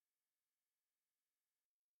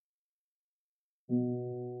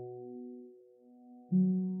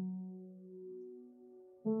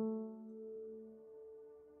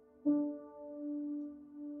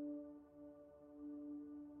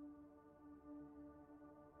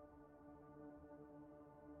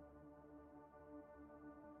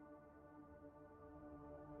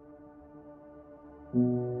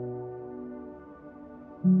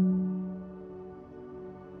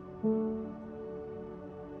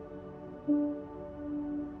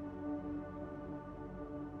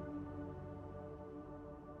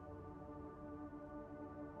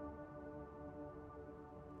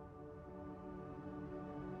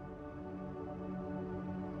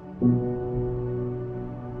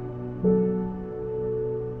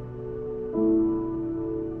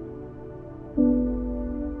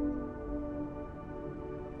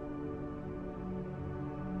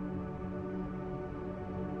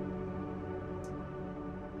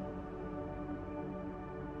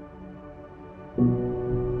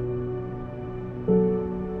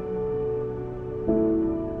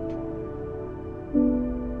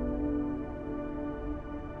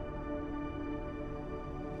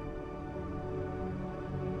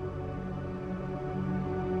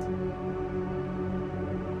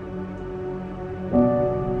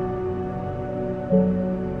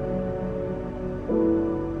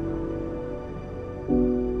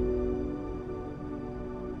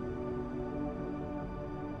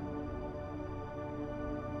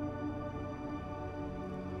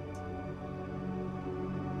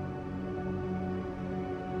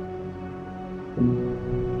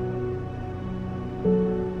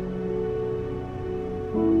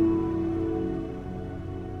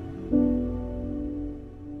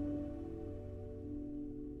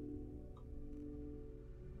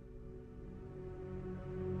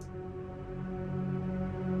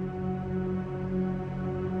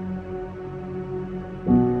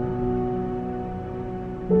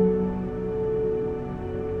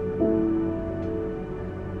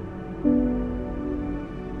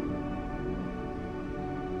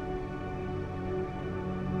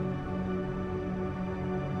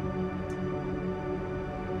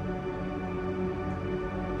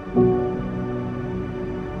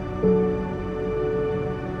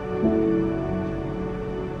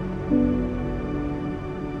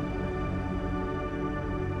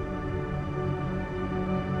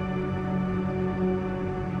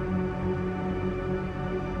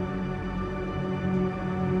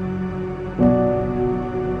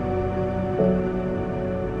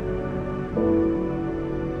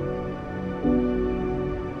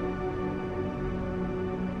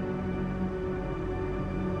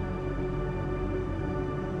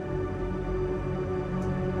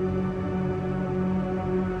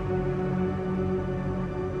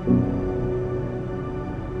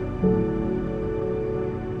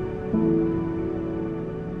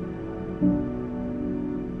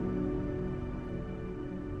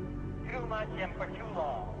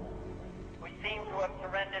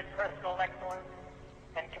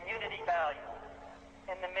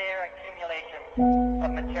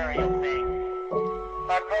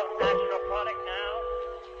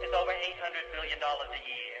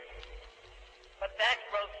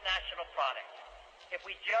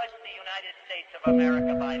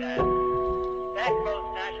America by that. That gross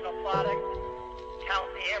national product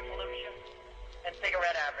counts air pollution and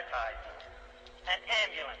cigarette advertising and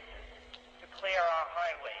ambulances to clear our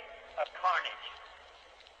highways of carnage.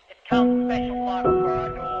 It counts special locks for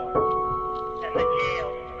our doors and the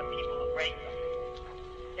jails for the people who break them.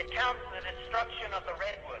 It counts the destruction of the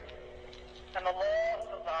redwoods and the loss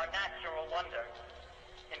of our natural wonder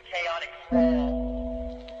in chaotic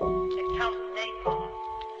sprawl. It counts napalm.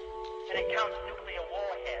 And it counts nuclear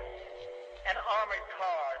warheads and armored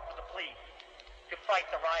cars for the police to fight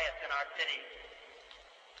the riots in our cities.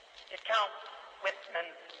 It counts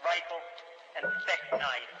Whitman's rifle and Spex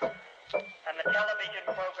knife and the television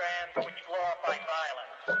programs which glorify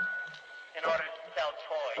violence in order to sell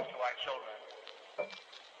toys to our children.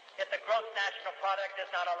 Yet the gross national product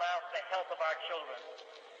does not allow for the health of our children,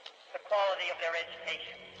 the quality of their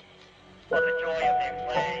education, or the joy of their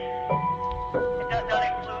play. It does not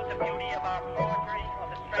include the beauty of our poetry, or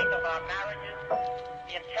the strength of our marriages,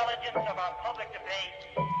 the intelligence of our public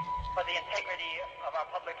debate, or the integrity of our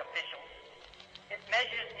public officials. It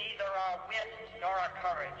measures neither our wit nor our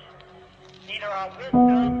courage, neither our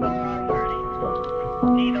wisdom nor our learning,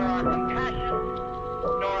 neither our compassion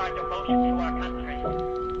nor our devotion to our country.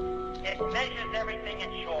 It measures everything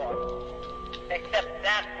in short, except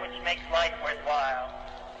that which makes life worthwhile.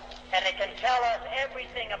 And it can tell us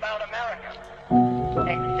everything about America,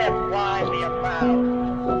 except why we are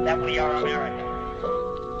proud that we are Americans.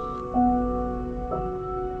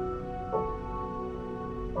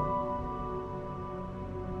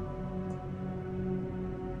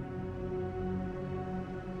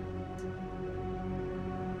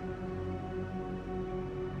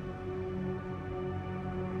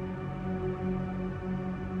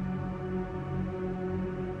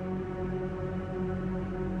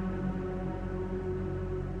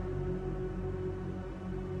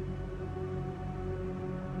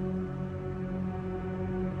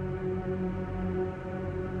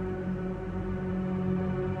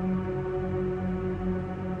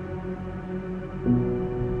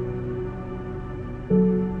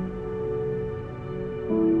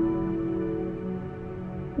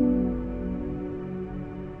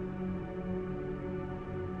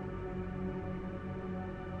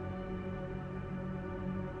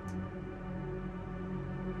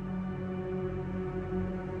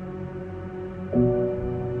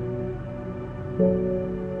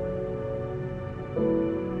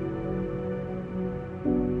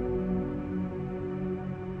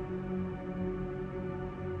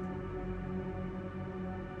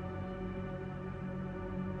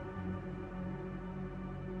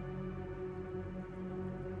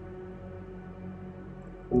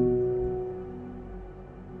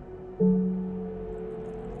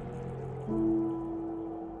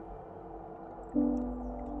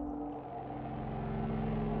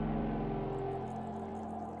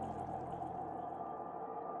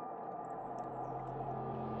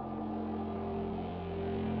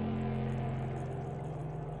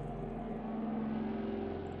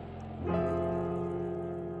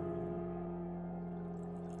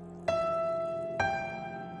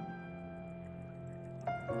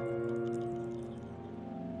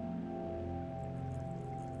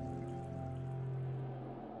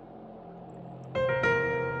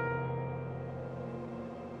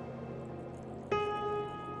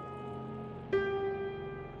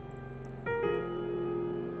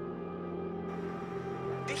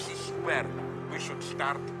 should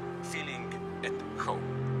start feeling at home.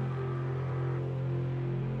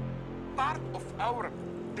 Part of our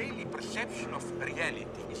daily perception of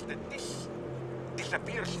reality is that this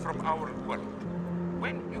disappears from our world.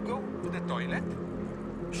 When you go to the toilet,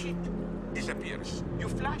 shit disappears. You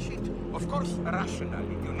flush it, of course,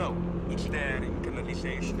 rationally, you know. It's there in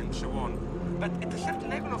canalization and so on. But at a certain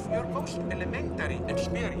level of your most elementary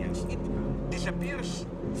experience, it disappears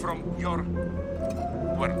from your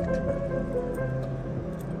world.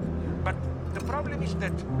 But the problem is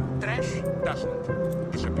that trash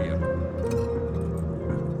doesn't disappear.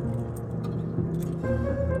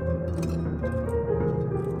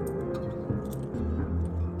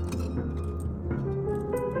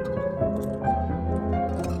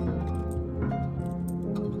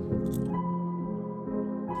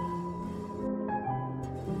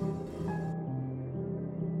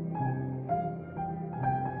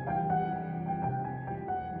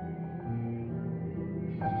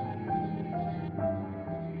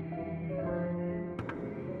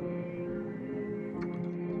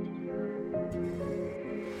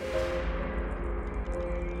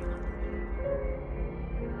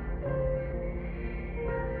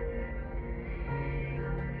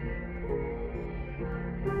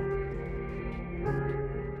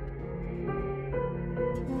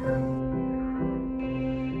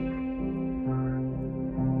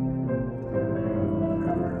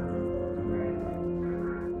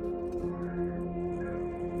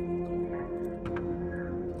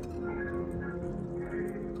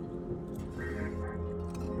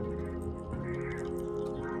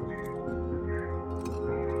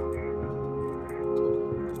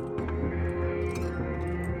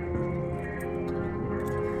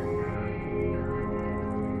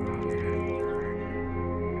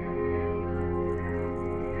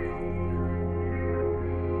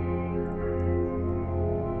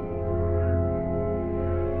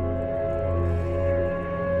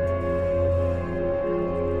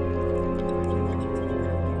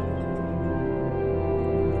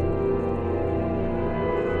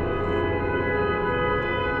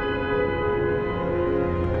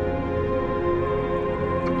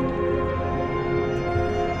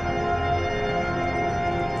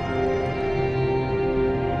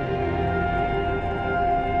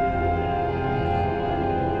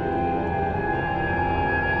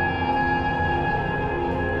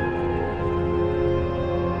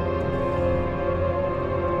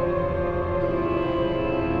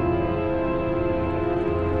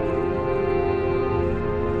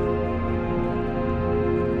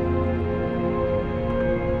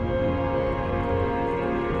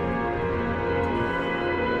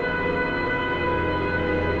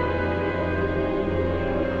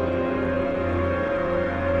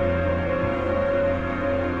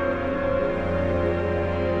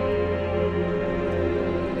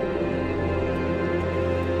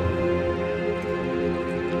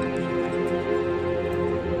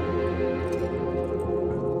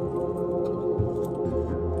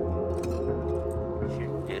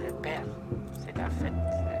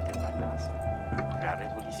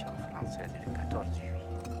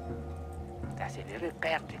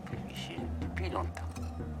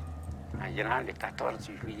 En général, le 14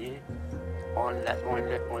 juillet, on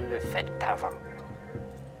le fête avant,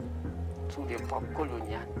 sous l'époque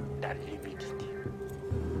coloniale, dans l'humidité.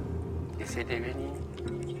 Et c'est devenu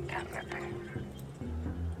un repère.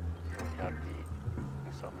 Aujourd'hui,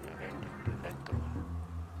 nous sommes le 22, le 23,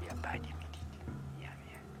 il n'y a pas d'humidité, il n'y a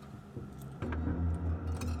rien.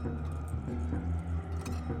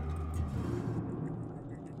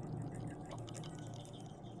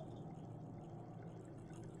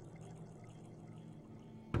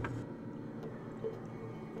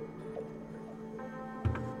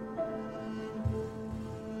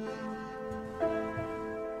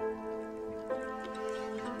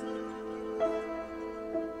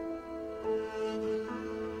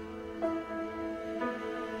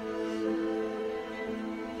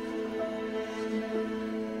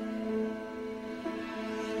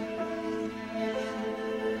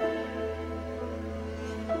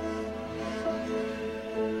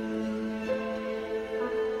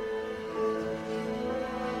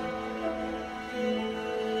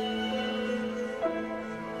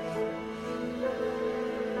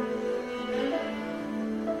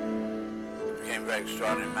 Very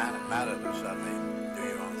extraordinary matter to suddenly do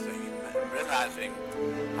your own thinking, realizing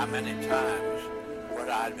how many times what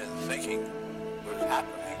I'd been thinking was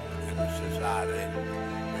happening in the society,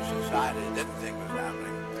 which society didn't think was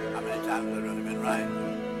happening, how many times I'd really been right.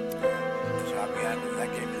 So I began to, that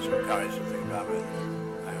gave me some courage to think about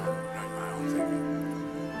my own thinking.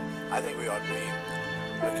 I think we ought to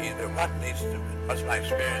be looking into what's my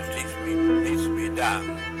experience teach me needs to be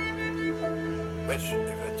done, which,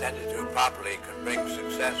 if attended to properly, can bring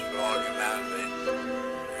success for all humanity.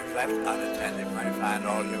 If left unattended, might find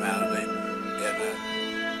all humanity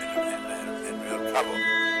in real trouble.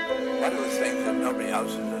 One of the things that nobody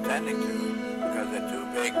else is attending to, because they're too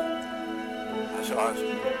big. I saw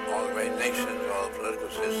all the great nations, all the political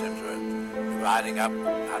systems were dividing up,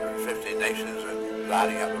 150 nations were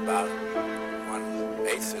dividing up about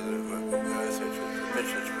 1/8 of the earth, which was the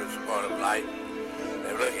richest support of light.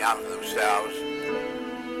 They were looking out for themselves.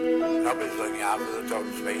 Nobody's looking out for the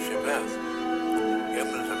total spaceship Earth.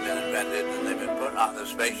 Humans have been invented and they've been put on the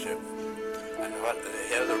spaceship. And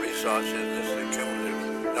here are the resources, this is the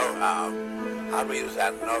cumulative know-how. How do we use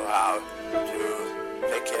that know-how to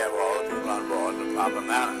take care of all the people on board in a proper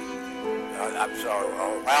manner? I'm so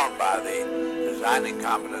overwhelmed by the designing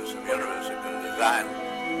competence of the universe that can design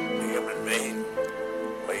the human being.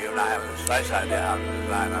 But you and I have a slight idea how to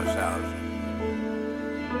design ourselves.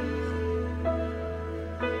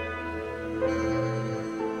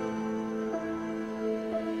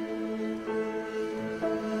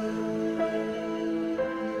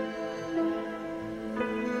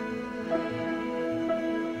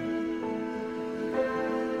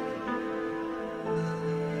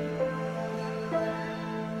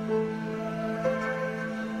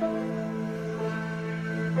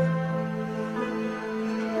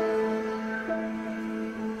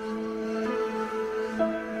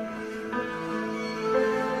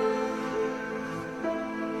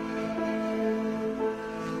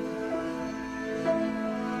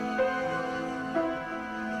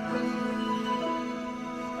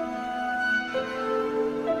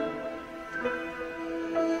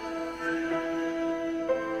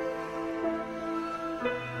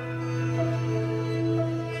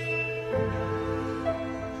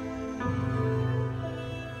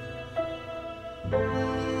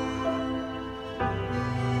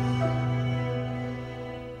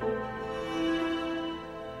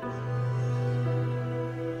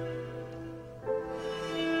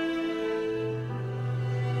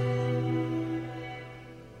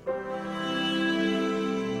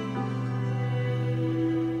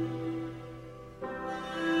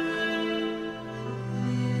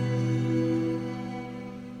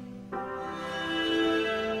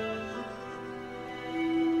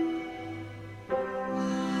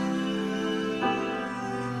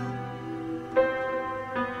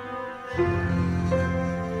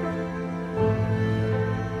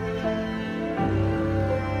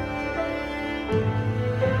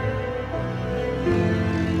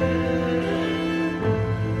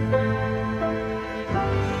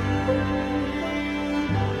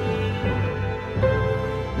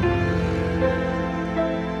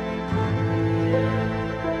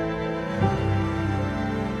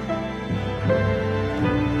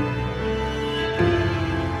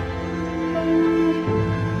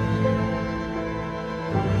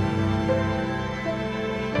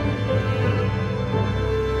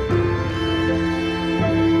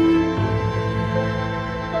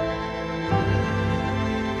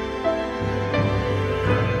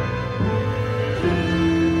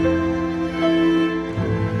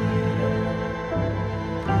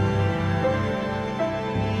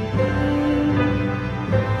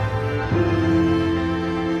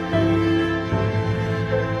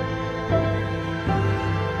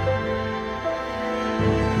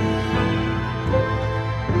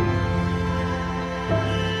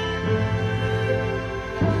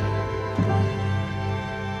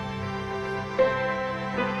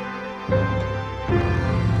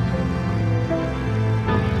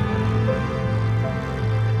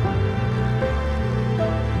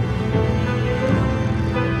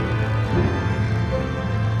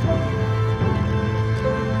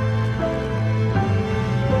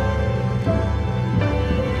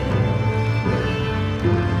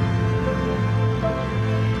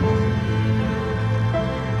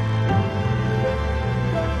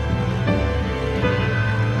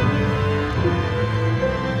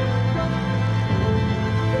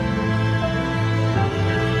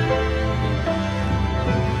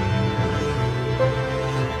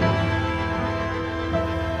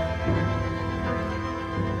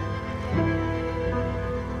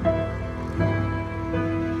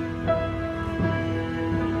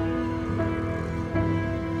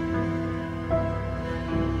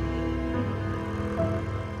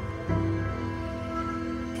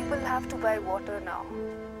 have to buy water now.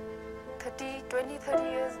 20, 30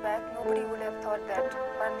 years back, nobody would have thought that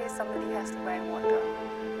one day somebody has to buy water.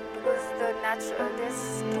 Because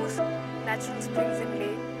there's two natural springs in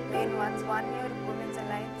Leh, main ones, one near Women's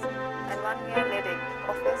Alliance and one near Ledek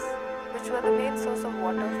of were the main source of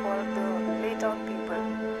water for the Laytown people,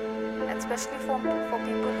 and especially for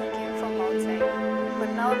people who came from outside.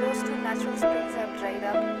 But now those two natural springs have dried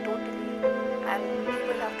up totally, and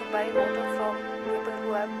people have to buy water from people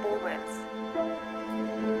who have bore wells.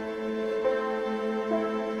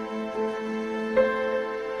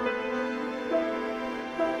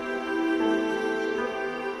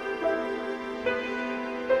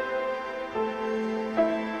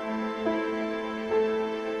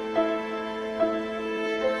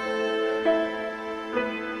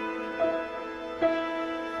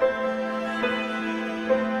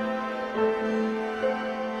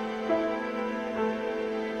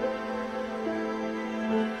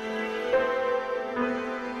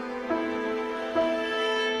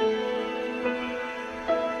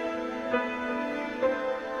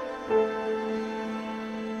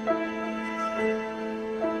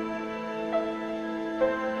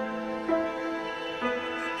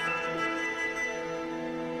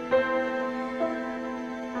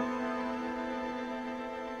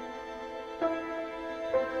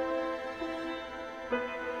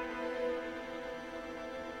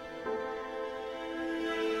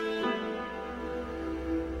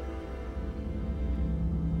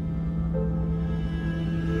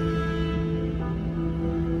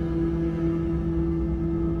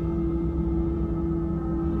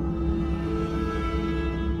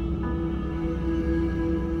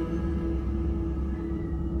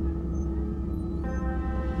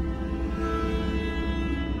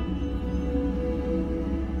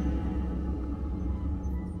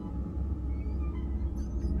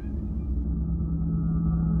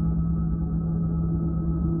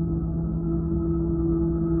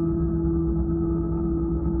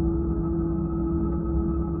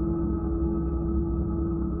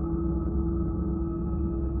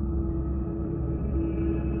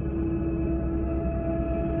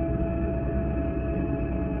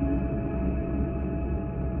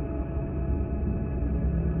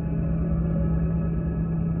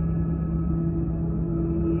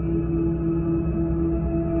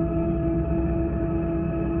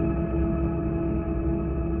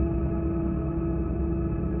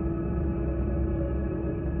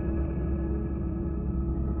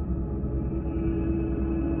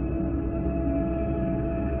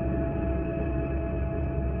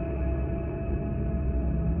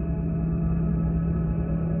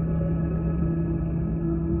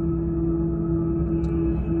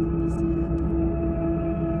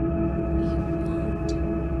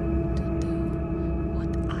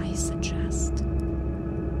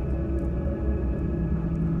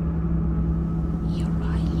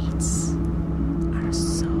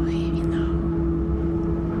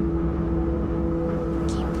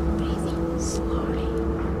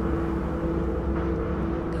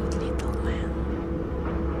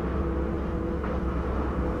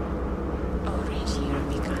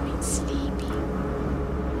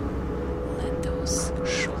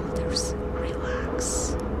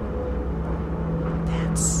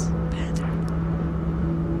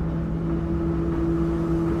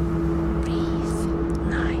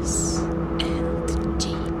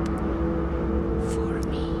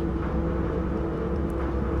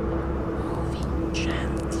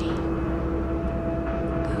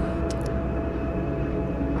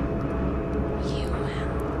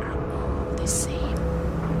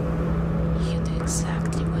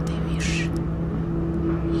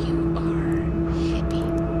 You are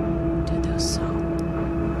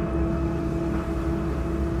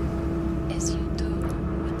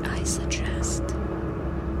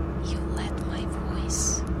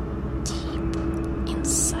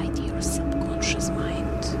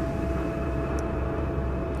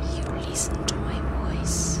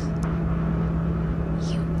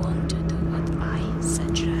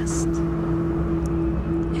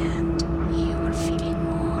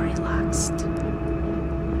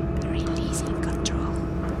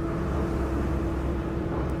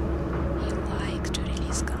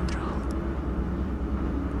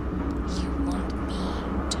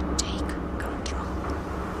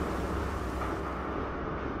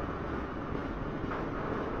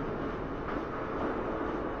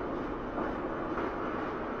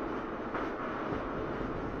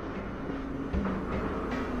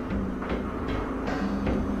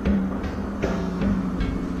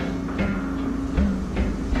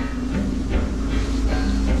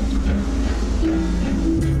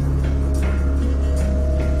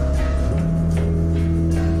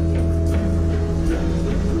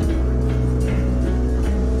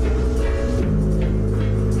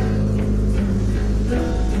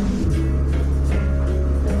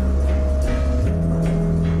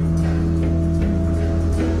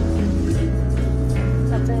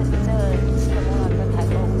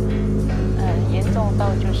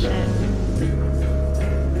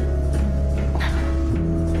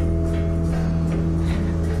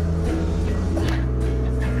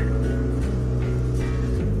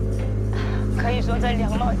可以说在2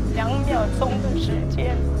秒钟的时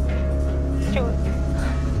间，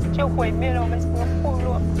就毁灭了我们整个部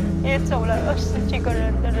落，也走了20几个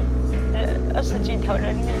人的20几条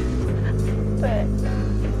人命，对。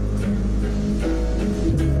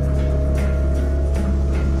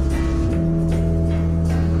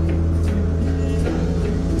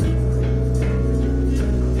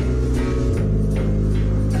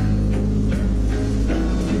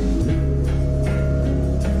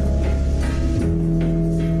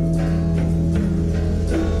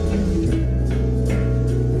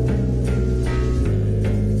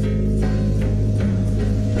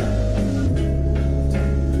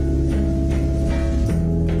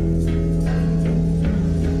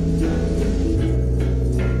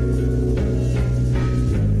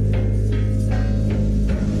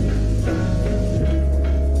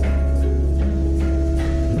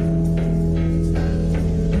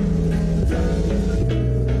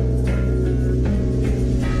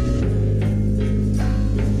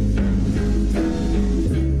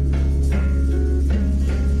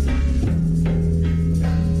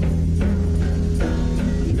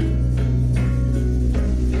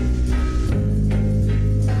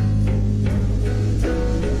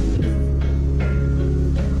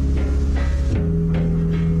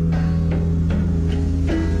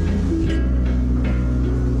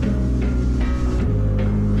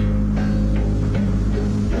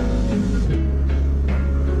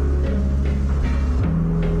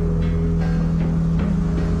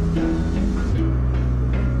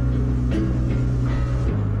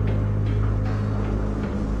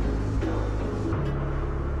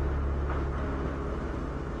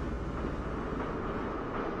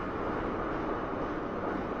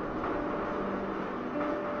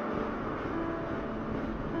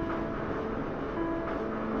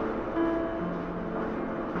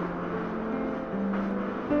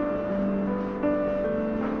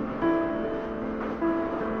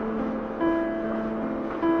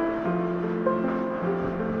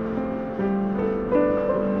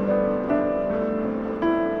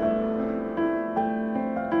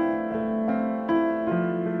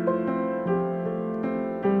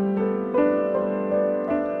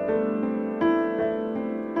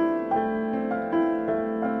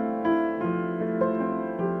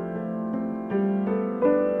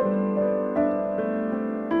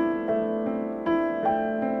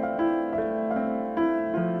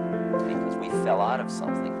Of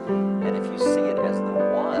something, and if you see it as the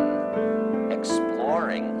one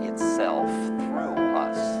exploring itself through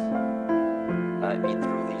us,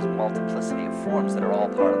 through these multiplicity of forms that are all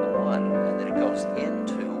part of the one, and then it goes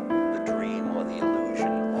into the dream or the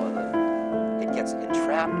illusion, or it gets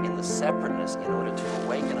entrapped in the separateness in order to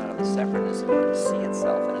awaken out of the separateness in order to see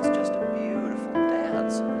itself, and it's just a beautiful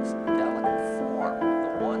dance of this delicate form,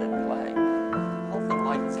 the one at play. The whole thing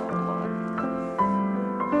lightens up a lot.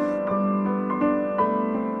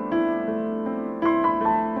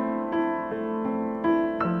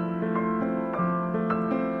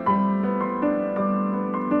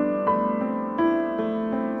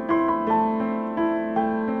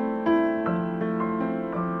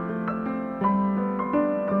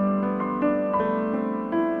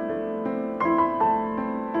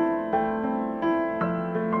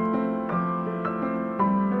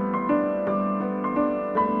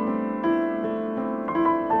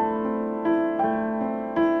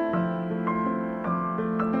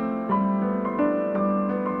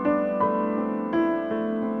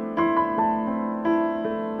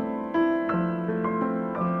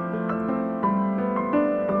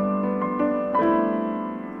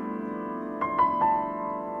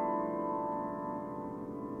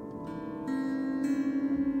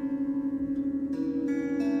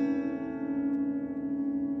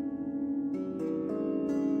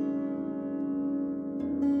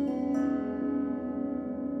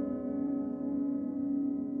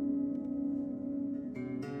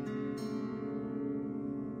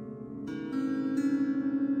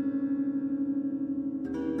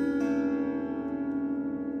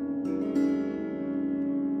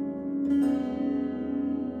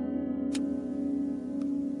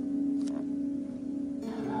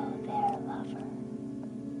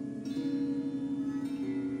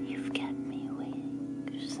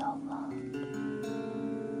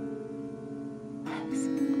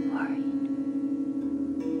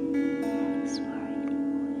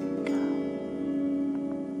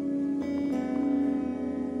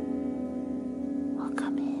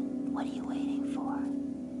 What are you waiting for?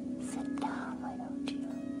 Sit down, why don't you?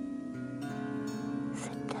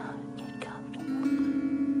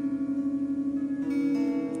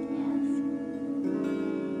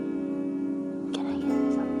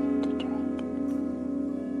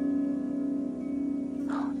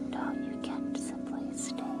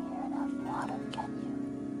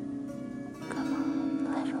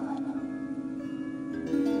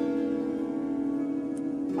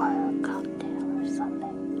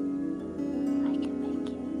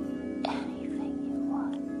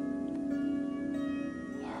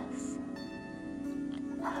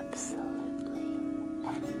 absolutely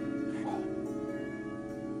anything.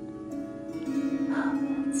 Oh,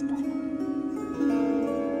 that's better.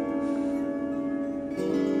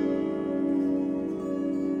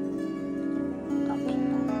 Okay,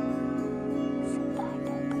 now sit back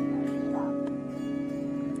and put your feet up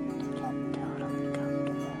and get totally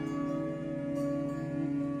comfortable.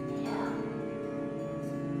 Yeah.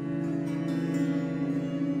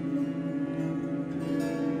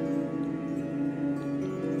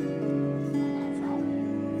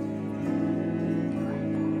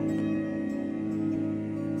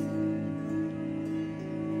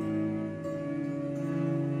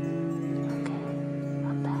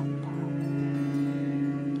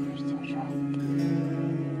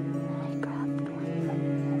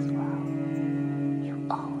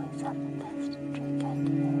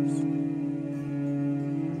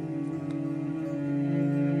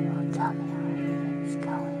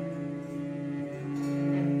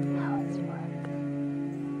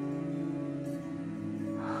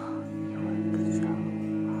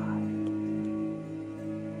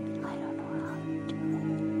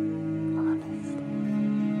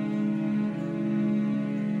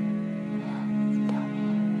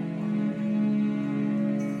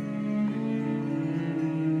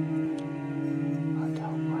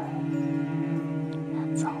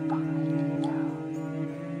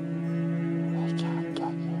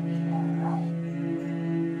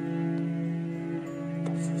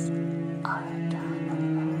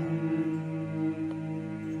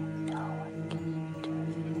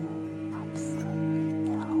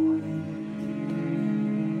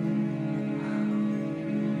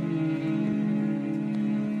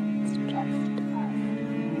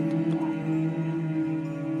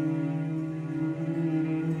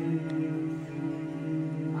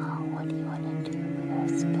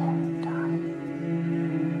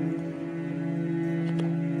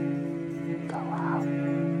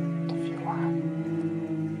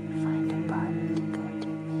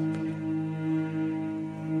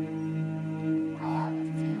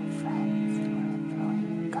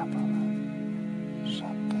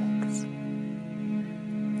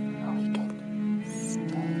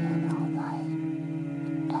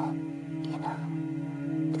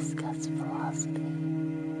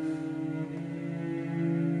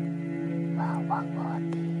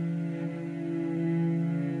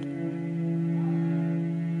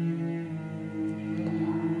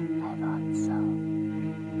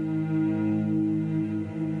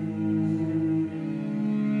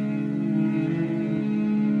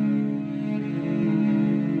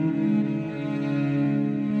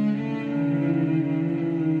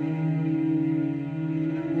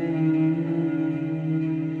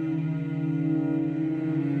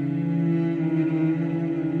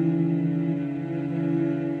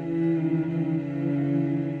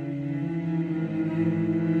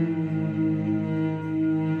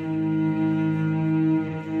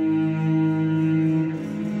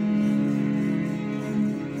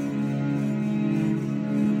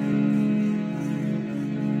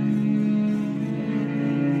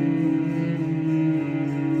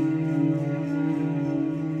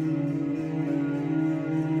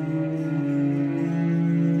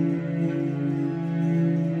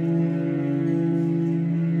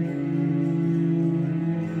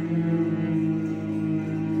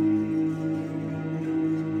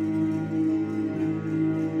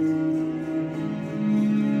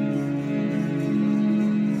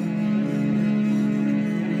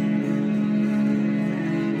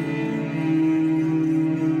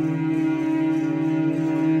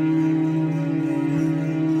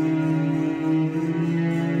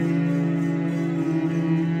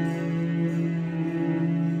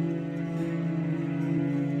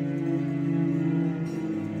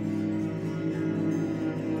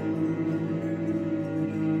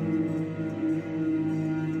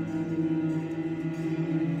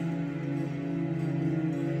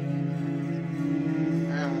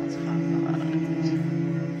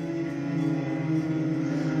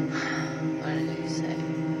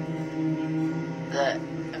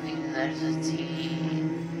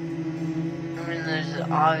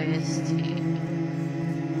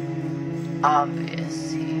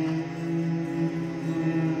 Obvious tea.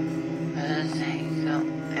 But does it come?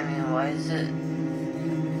 I mean, why is it?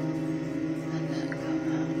 That doesn't come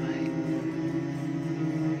out right.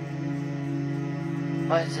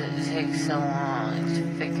 Why does it take so long to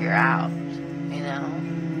figure out? You know,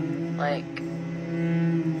 like,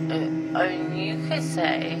 I mean, you could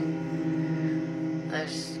say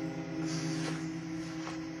there's.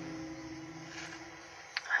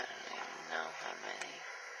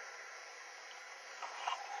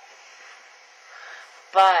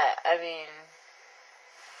 But, I mean,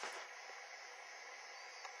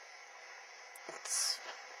 it's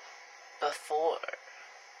before.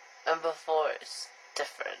 And before it's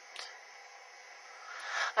different.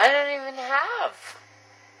 I don't even have,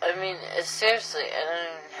 seriously, I don't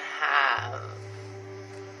even have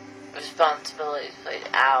responsibilities played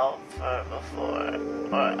out for before.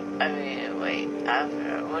 Or,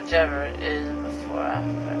 after. Whichever it is before or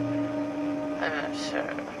after. I'm not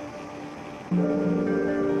sure.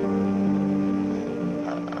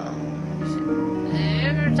 Did you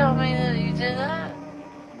ever tell me that you did that?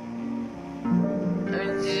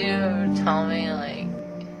 Did you ever tell me, like,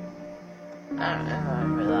 I don't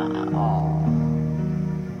remember that at all.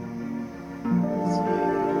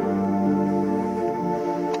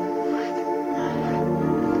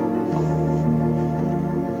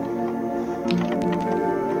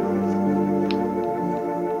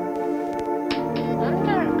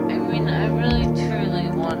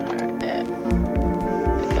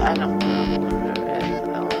 I don't want to wonder if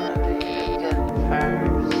I want to be a good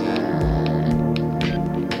person.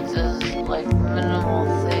 Just like minimal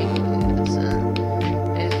things, and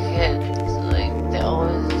these kids, like, they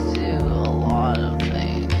always do a lot of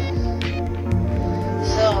things.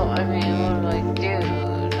 So, what do I do?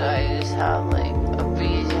 Do I just have like a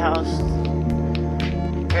beach house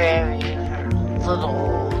grabbing her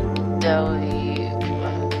little doughy?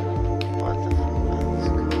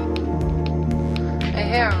 I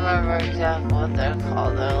can't remember exactly what they're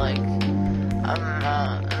called. They're like a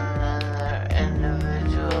mountain and they're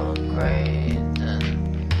individual grades, and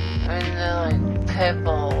they're like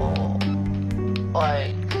people.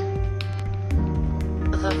 Like,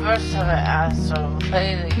 the first time I asked her to play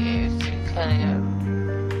the game,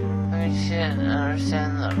 she didn't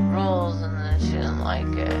understand the rules, and then she didn't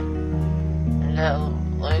like it. And how,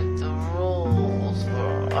 like, the rules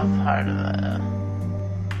were a part of it.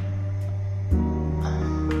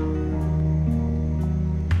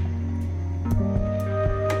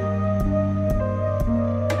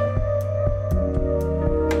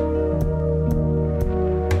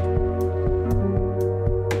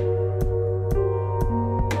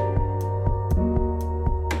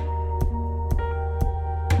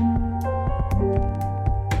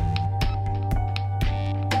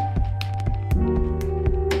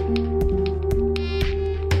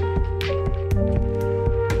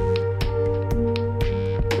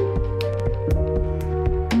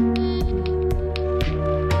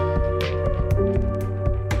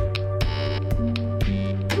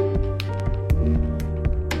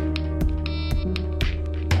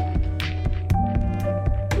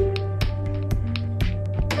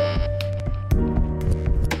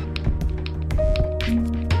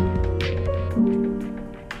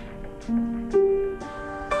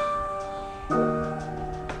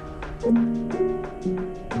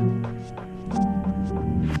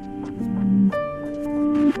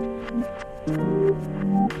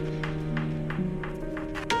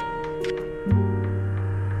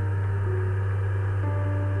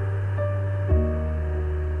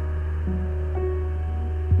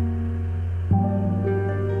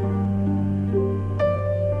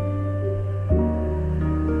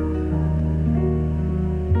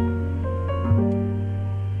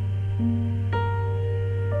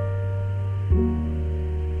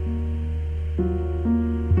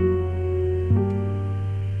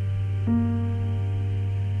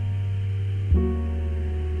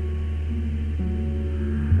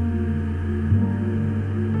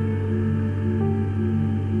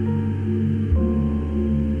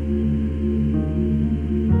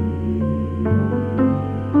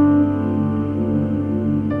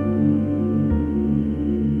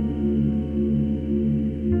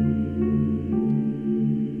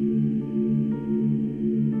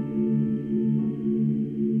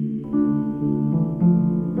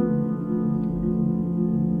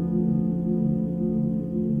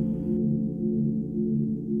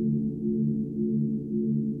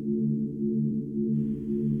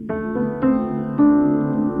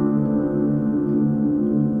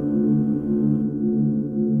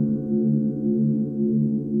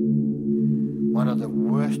 One of the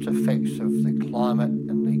worst effects of the climate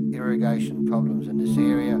and the irrigation problems in this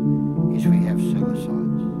area is we have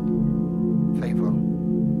suicides. People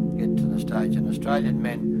get to the stage, and Australian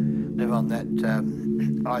men live on that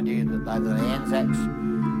idea that they're the Anzacs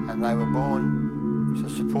and they were born to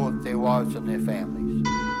support their wives and their families.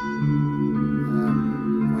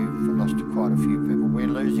 We've lost quite a few people. We're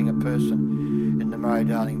losing a person in the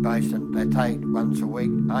Murray-Darling Basin. They take once a week.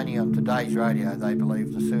 Only on today's radio they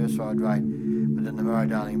believe the suicide rate within the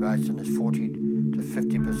Murray-Darling Basin is 40 to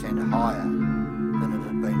 50% higher than it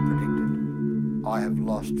had been predicted. I have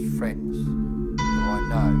lost friends who I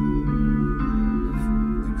know,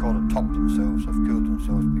 we call it topped themselves, have killed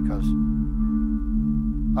themselves because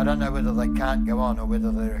I don't know whether they can't go on or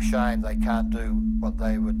whether they're ashamed they can't do what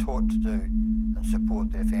they were taught to do and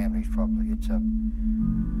support their families properly. It's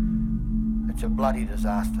a bloody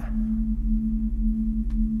disaster.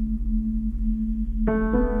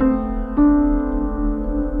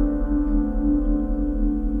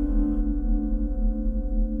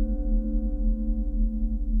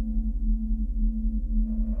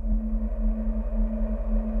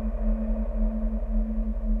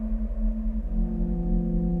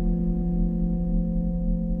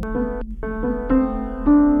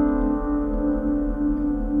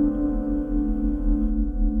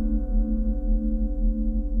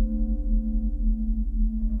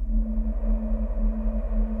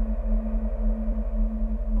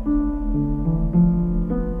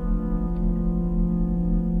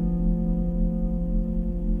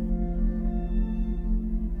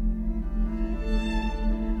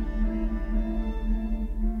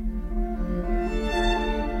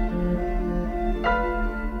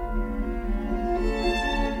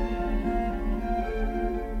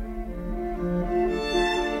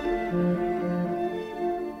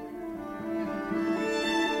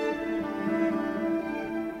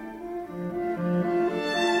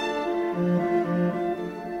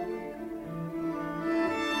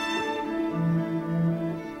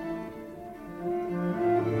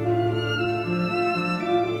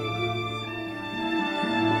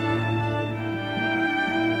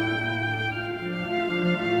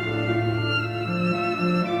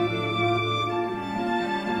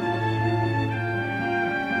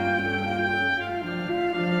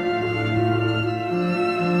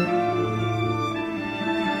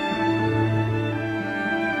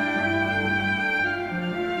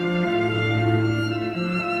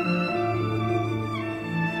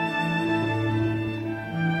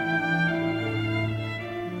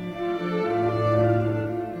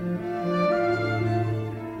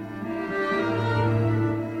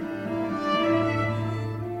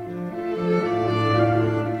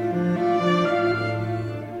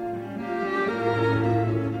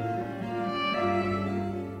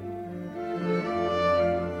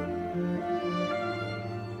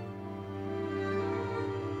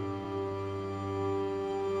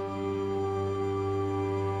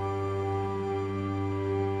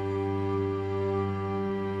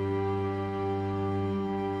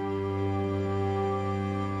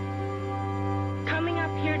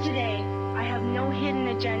 Today, I have no hidden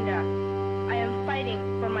agenda. I am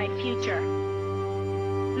fighting for my future.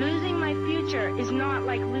 Losing my future is not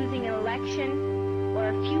like losing an election or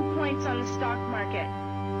a few points on the stock market.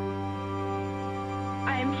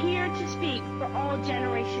 I am here to speak for all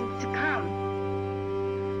generations to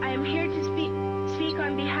come. I am here to speak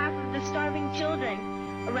on behalf of the starving children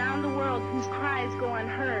around the world whose cries go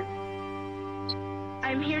unheard.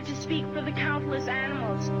 I am here to speak for the countless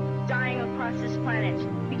animals dying across this planet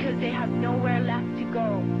because they have nowhere left to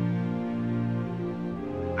go.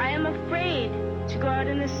 I am afraid to go out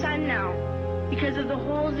in the sun now because of the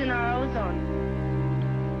holes in our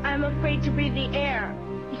ozone. I am afraid to breathe the air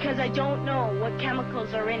because I don't know what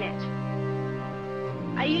chemicals are in it.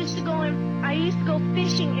 I used to go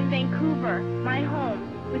fishing in Vancouver, my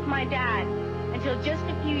home, with my dad, until just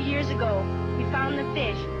a few years ago we found the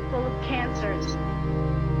fish full of cancers.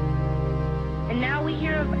 And now we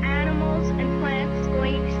hear of animals and plants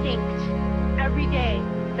going extinct, every day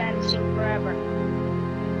vanishing forever.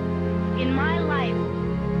 In my life,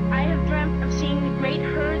 I have dreamt of seeing the great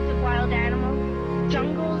herds of wild animals,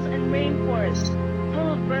 jungles and rainforests,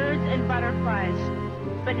 full of birds and butterflies.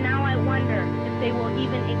 But now I wonder if they will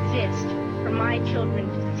even exist for my children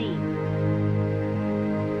to see.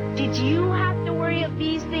 Did you have to worry of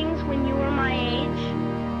these things when you were my age?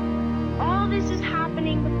 All this is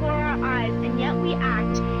happening before our eyes, and yet we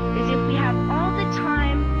act as if we have all the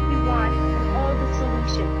time we want and all the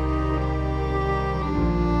solutions.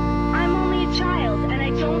 I'm only a child, and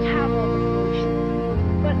I don't have all the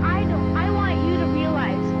solutions. But I want you to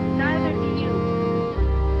realize, neither do you.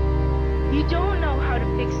 You don't know how to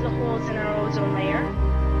fix the holes in our ozone layer.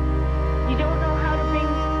 You don't know how to bring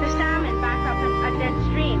the salmon back up a dead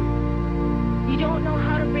stream. You don't know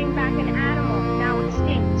how to bring back an animal now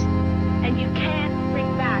extinct. And you can't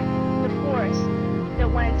bring back the forest that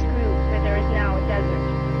once grew where there is now a desert.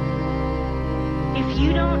 If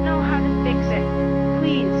you don't know how to fix it,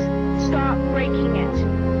 please stop breaking it.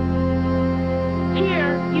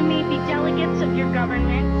 Here, you may be delegates of your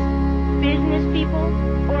governments, business people,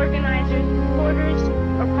 organizers, reporters,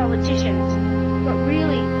 or politicians, but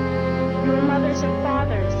really, your mothers and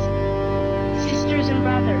fathers, sisters and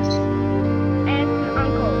brothers, aunts and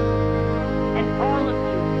uncles, and all of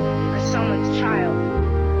you are someone's child.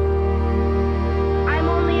 I'm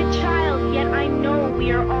only a child, yet I know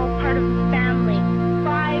we are all part of a family,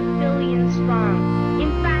 5 billion strong.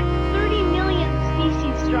 In fact, 30 million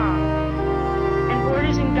species strong. And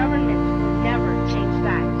borders and government will never change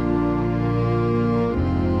that.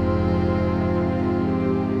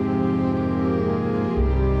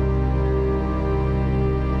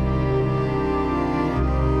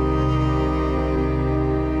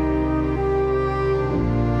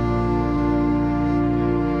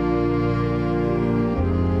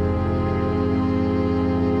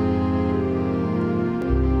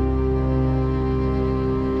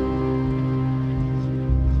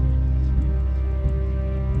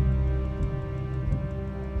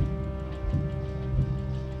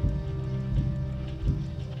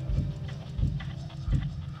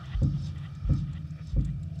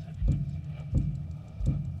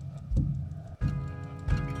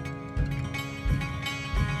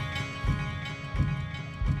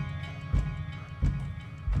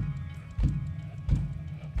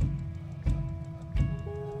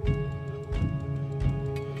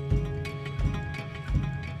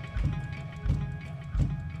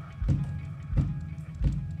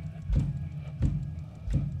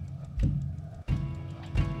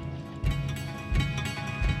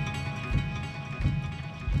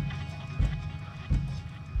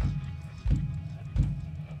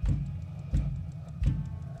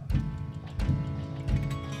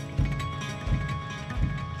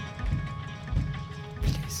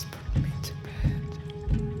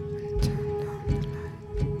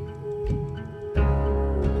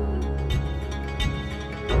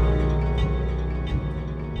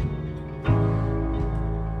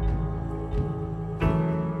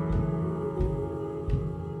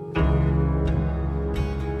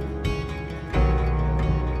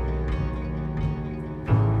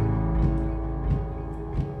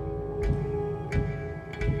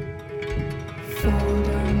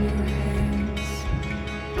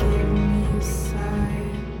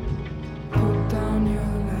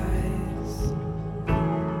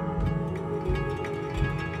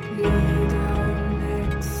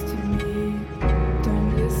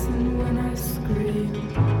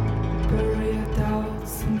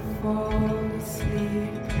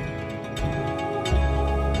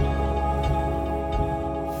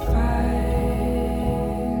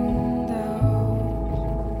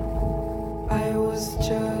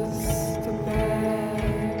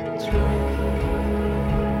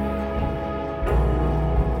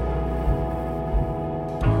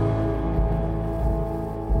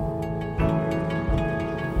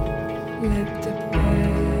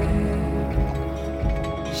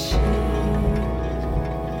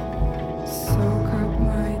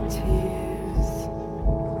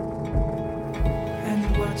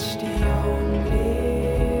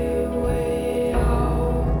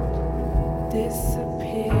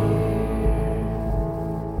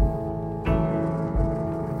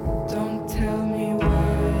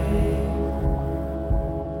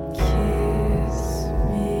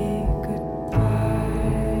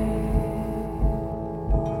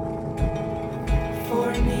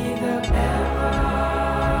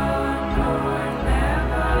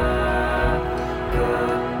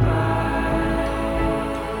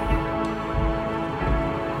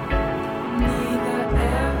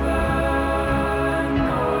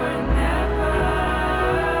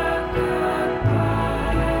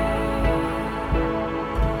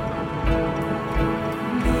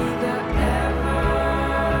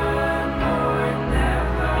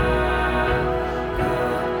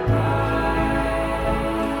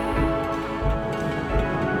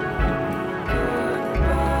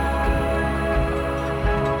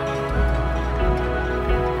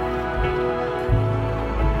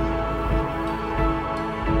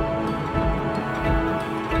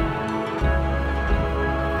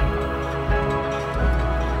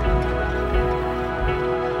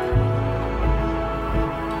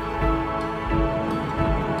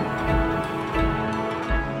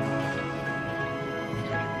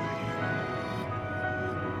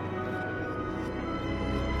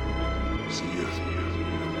 See you.